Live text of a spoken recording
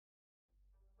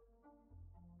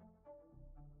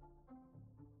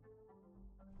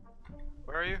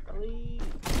Where are you?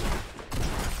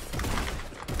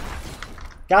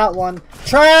 Got one.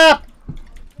 Trap!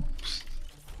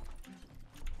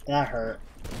 That hurt.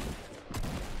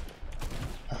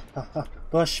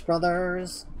 Bush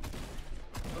Brothers.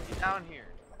 Get down here.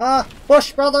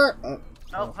 Bush Brother!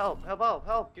 Help, help, help, help,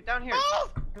 help. Get down here.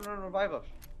 Come on, revive us.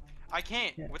 I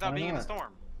can't without being in the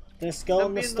storm. Just go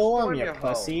in the storm, you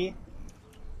pussy.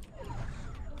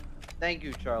 Thank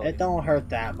you, Charlie. It don't hurt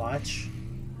that much.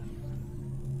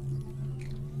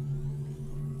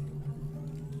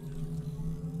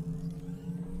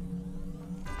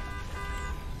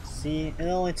 See, it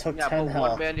only took 10 put health.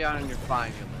 one bandit on and you're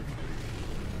fine.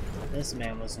 This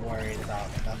man was worried about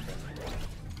nothing.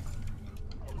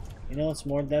 You know what's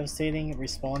more devastating?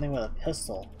 Responding with a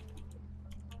pistol.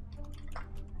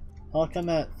 How come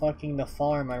at fucking the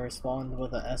farm I respond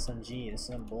with an SMG? This is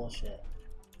some bullshit.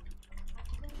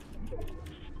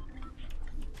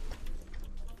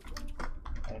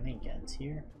 Any gens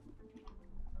here?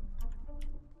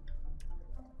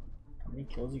 How many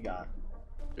kills you got?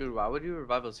 Dude, why would you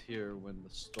revive us here when the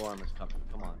storm is coming?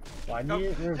 Come on. Why do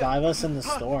you revive us in the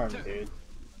storm, dude?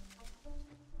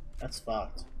 That's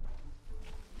fucked.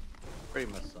 Pretty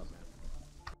messed up,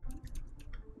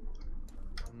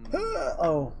 man.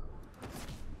 Oh.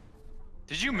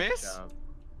 Did you miss?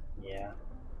 Yeah.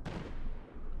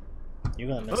 You're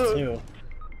gonna miss too.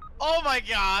 Oh my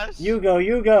gosh! You go,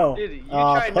 you go! Dude, you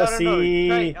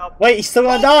pussy! No. Wait, he's still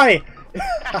gonna die!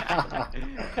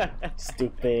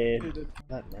 Stupid.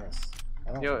 Not miss.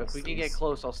 Yo, if we can get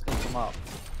close, I'll stink him up.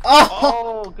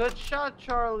 Oh! Good shot,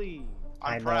 Charlie!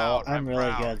 I'm proud. I'm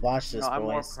really good. Watch this, I'm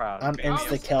more boys. proud. I'm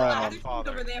insta-killing him.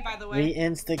 Over there, by the way. We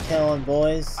insta-killing,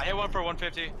 boys. I hit one for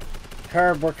 150.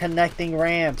 Herb, we're connecting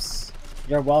ramps.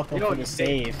 You're welcome for the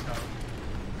save.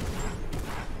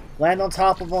 Land on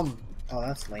top of him. Oh,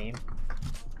 that's lame.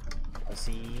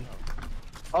 Pussy.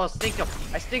 Oh, stink him!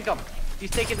 I stink him!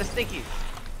 He's taking the stinkies!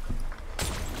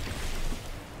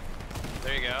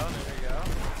 There you go, there you go.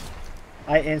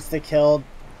 I insta-killed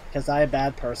because I'm a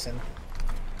bad person.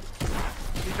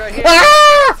 He's right here!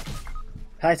 Ah!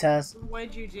 Hi, Taz.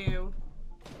 What'd you do?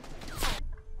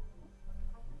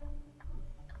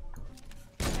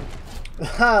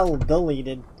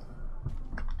 Deleted.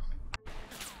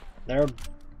 They're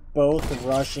both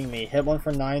rushing me. Hit one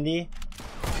for 90.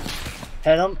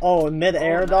 Hit him. Oh,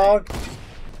 mid-air, dog.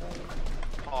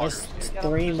 There's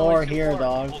 3 more here,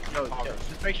 dog. Yo,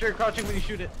 just make sure you're crouching when you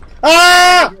shoot it.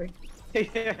 Ah!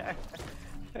 I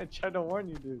tried to warn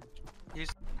you, dude. He's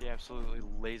absolutely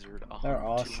lasered. They're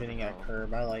all shooting at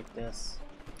curb. I like this.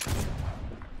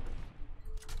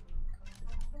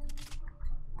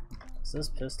 Is this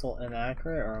pistol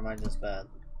inaccurate or am I just bad?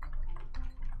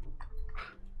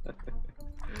 What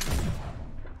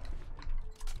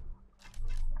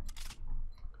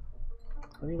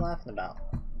are you laughing about?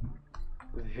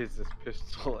 Is this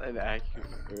pistol inaccurate?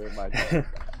 Or am I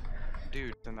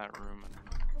Dude, in that room.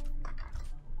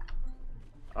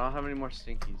 I don't have any more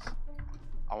stinkies.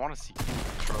 I want to see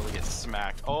Charlie get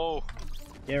smacked. Oh!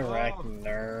 Get wrecked,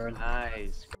 nerd.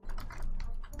 Nice.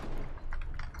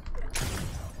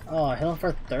 Oh, I hit him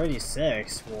for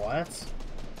 36. What?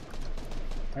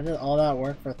 I did all that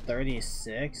work for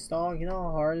 36, dog? You know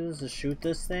how hard it is to shoot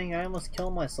this thing? I almost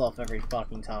kill myself every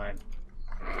fucking time.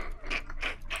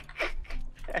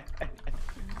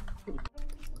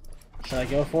 Should I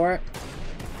go for it?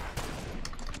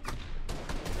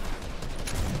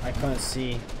 I couldn't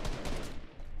see.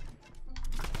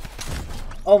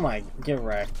 Oh my, get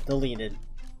wrecked. Deleted.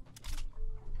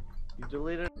 You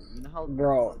deleted? You know how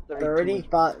Bro,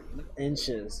 35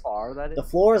 inches. far that is? The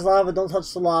floor is lava, don't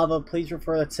touch the lava. Please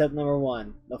refer to tip number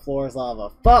 1. The floor is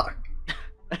lava. Fuck!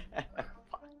 Oh,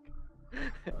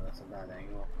 that's a bad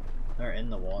angle. They're in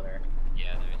the water.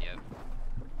 Yeah, yeah.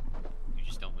 You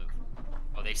just don't move.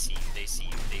 Oh, they see you, they see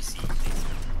you, they see you, they see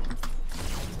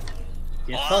you.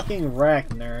 Get fucking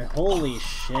wrecked, nerd. Holy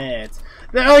shit.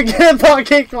 They're getting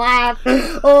fucking clapped!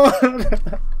 Oh! Never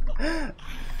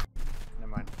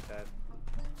mind, he's dead.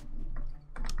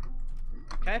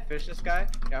 Can I fish this guy?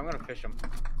 Yeah, I'm gonna fish him.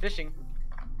 Fishing.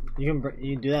 You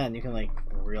can do that and you can like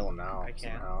reel him out. I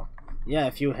can. Somehow. Yeah,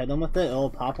 if you hit him with it, it'll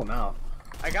pop him out.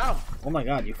 I got him! Oh my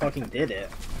god, you fucking did it.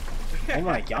 Oh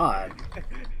my god.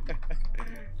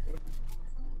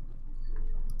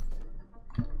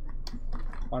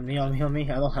 On me, on me, on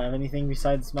me. I don't have anything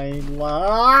besides my... Get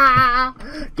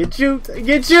juked!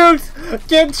 Get juked!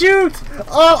 Get juked!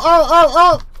 Oh, oh,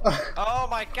 oh, oh! Oh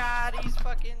my god, he's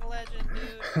fucking legend,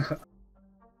 dude.